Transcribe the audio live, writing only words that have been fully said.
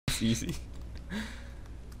It's easy.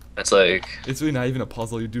 It's like... It's really not even a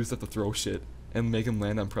puzzle. You do just have to throw shit and make them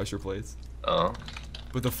land on pressure plates. Oh.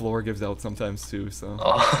 But the floor gives out sometimes too, so.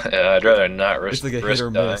 Oh, yeah, I'd rather not risk. It's like a hit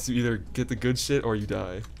or miss. You either get the good shit or you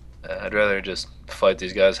die. I'd rather just fight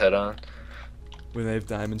these guys head on. When they have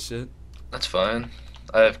diamond shit. That's fine.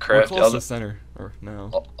 I have We're craft. close to the center, or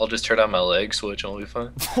no. I'll just turn on my leg switch and we'll be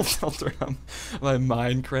fine. I'll turn on my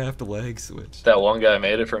Minecraft leg switch. That one guy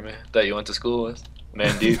made it for me that you went to school with.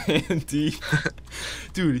 Man D. Man D.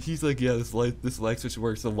 Dude, he's like, yeah, this light switch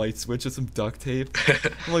works. A light switch with some duct tape.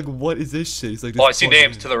 I'm like, what is this shit? He's like, oh, I see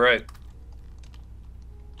names to the right.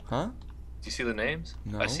 Huh? Do you see the names?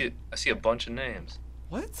 No. I see a bunch of names.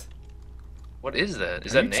 What? What is that?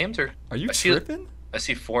 Is that names or? Are you tripping? I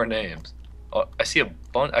see 4 names. Oh, I see a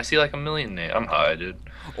bunch. I see like a million names. I'm high, dude.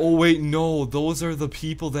 Oh wait, no, those are the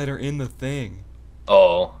people that are in the thing.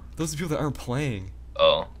 Oh. Those are people that aren't playing.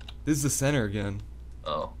 Oh. This is the center again.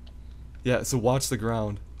 Oh. Yeah, so watch the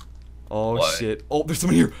ground. Oh Why? shit. Oh, there's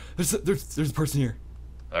someone here. There's a person here.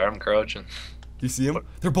 Alright, I'm crouching. Do you see him? What?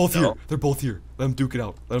 They're both No. here. They're both here. Let them duke it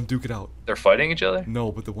out. Let them duke it out. They're fighting each other?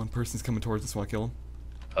 No, but the one person's coming towards us. Want to kill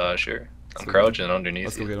him? Sure. I'm go crouching underneath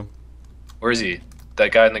Let's you. go get him. Where is he?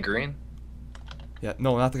 That guy in the green? Yeah,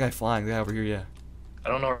 no, not the guy flying. The guy over here, yeah. I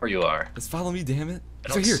don't know where you are. Just follow me, damn it.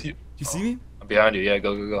 I He's don't right here. see you. You see me? I'm behind you. Yeah,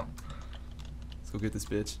 go, go, go. Let's go get this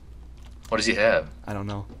bitch. What does he have? I don't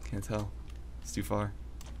know. Can't tell. It's too far.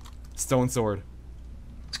 Stone sword.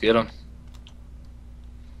 Let's get him.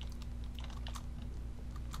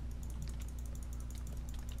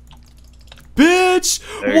 Bitch!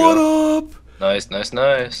 There you What go. up? Nice, nice,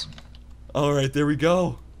 nice. Alright, there we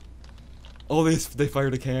go. Oh, they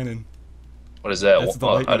fired a cannon. What is that? That's what the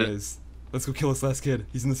Oh, lightning is. Let's go kill this last kid.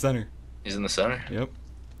 He's in the center. He's in the center? Yep.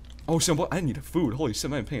 Oh shit, I need a food. Holy shit,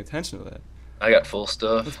 I'm not even paying attention to that. I got full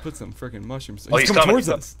stuff. Let's put some freaking mushrooms. Oh, he's he's coming coming. towards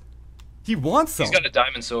us. He wants some. He's got a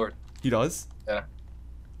diamond sword. He does? Yeah.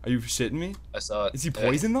 Are you shitting me? I saw it. Is he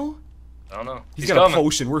poison though? I don't know. He's He's got coming. a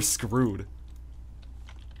potion. We're screwed.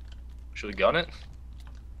 Should we gun it?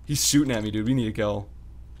 He's shooting at me, dude. We need to go.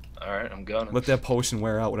 Alright, I'm gunning. Let that potion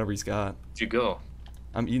wear out, whatever he's got. Where'd you go?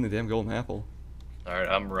 I'm eating the damn golden apple. Alright,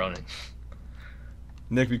 I'm running.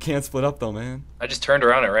 Nick, we can't split up though, man. I just turned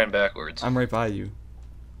around and ran backwards. I'm right by you.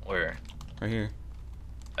 Where? Right here.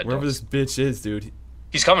 I Wherever don't this bitch is, dude.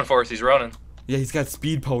 He's coming for us. He's running. Yeah, he's got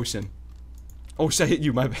speed potion. Oh shit, I hit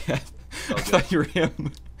you, my bad. I Okay. thought you were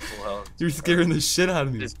him. Full health. You're scaring the shit out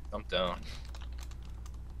of me. Just jump down.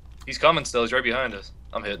 He's coming still. He's right behind us.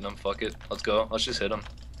 I'm hitting him. Fuck it. Let's go. Let's just hit him.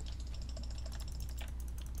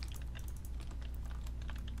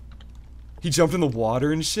 He jumped in the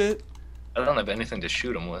water and shit. I don't have anything to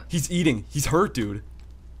shoot him with. He's eating. He's hurt, dude.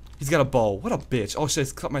 He's got a bow. What a bitch. Oh shit,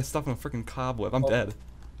 I cut my stuff in a freaking cobweb. I'm dead.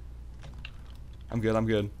 I'm good, I'm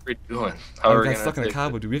good. What are you doing? How I are we got gonna stuck in a take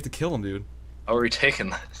cobweb, dude. We have to kill him, dude. How are we taking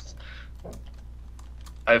this?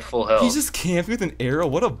 I have full health. He's just camping with an arrow.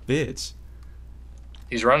 What a bitch.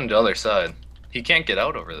 He's running to the other side. He can't get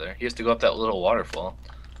out over there. He has to go up that little waterfall.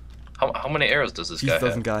 How many arrows does this guy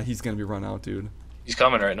have? He's gonna be run out, dude. He's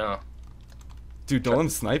coming right now. Dude, don't let him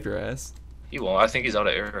snipe your ass. He won't. I think he's out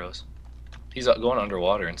of arrows. He's going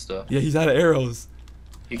underwater and stuff. Yeah, he's out of arrows.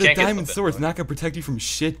 He The can't get diamond up sword's anywhere. not gonna protect you from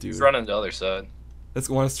shit, dude. He's running to the other side. Let's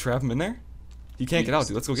want us to trap him in there? He can't get out,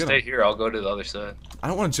 dude. Let's go get Stay him. here. I'll go to the other side. I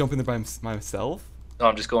don't want to jump in there by myself. No,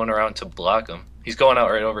 I'm just going around to block him. He's going out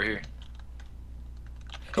right over here.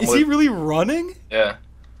 Come Is with. he really running? Yeah.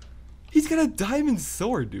 He's got a diamond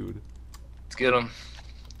sword, dude. Let's get him.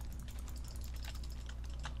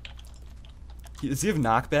 Does he have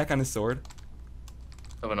knockback on his sword?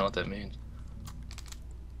 I don't know what that means.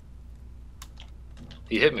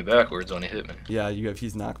 He hit me backwards when he hit me. Yeah,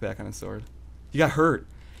 he's knockback on his sword. He got hurt.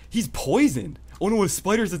 He's poisoned. Oh no, his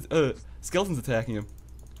spiders, skeletons attacking him.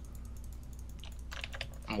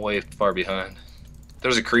 I'm way far behind.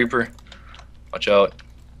 There's a creeper. Watch out.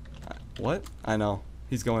 What? I know.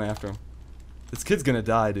 He's going after him. This kid's gonna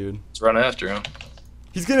die, dude. Let's run after him.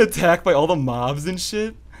 He's getting attacked by all the mobs and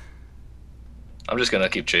shit. I'm just gonna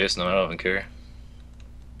keep chasing him. I don't even care.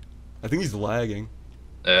 I think he's lagging.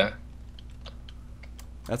 Yeah.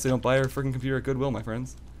 That's why you don't buy your freaking computer at Goodwill, my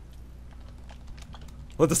friends.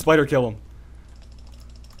 Let the spider kill him.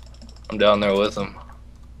 I'm down there with him.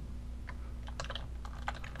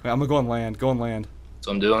 Wait, I'm gonna go on land. Go on land. That's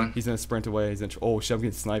what I'm doing. He's gonna sprint away. He's gonna. Oh shit! I'm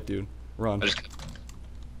getting sniped, dude. Run. I just.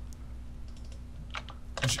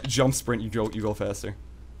 Jump sprint. You go faster.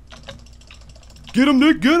 Get him,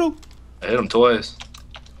 Nick. Get him. I hit him twice.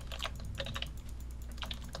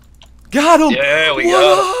 Got him. Yeah, we what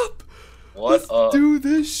got him. up? What Let's up? do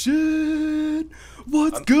this shit.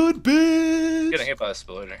 What's good, bitch? Getting hit by a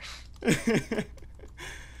spider.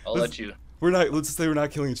 I'll let you. Let's just say we're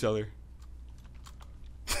not killing each other.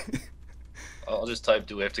 I'll just type,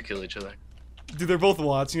 do we have to kill each other? Dude, they're both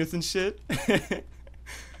watching us and shit. Here,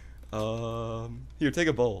 take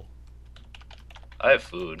a bowl. I have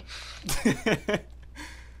food.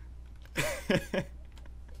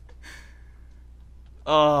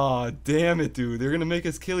 Oh, damn it, dude. They're gonna make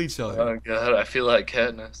us kill each other. Oh god, I feel like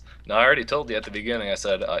Katniss. No, I already told you at the beginning. I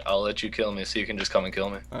said I'll let you kill me, so you can just come and kill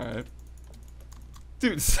me. All right.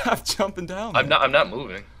 Dude, stop jumping down. I'm not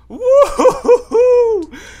moving. Woo!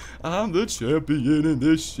 I'm the champion in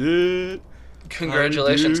this shit.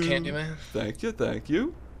 Congratulations, Candyman. Thank you, thank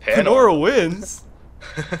you. Panel. Panora wins.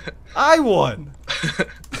 I won.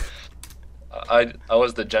 I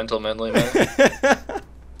was the gentlemanly man.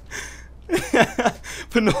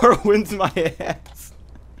 Panora wins my ass.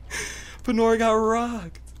 Panora got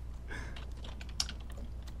rocked.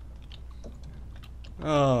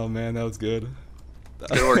 Oh man, that was good.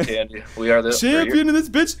 Good work, Candy. We are the champion in this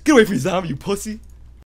bitch. Get away from me, zombie, you pussy.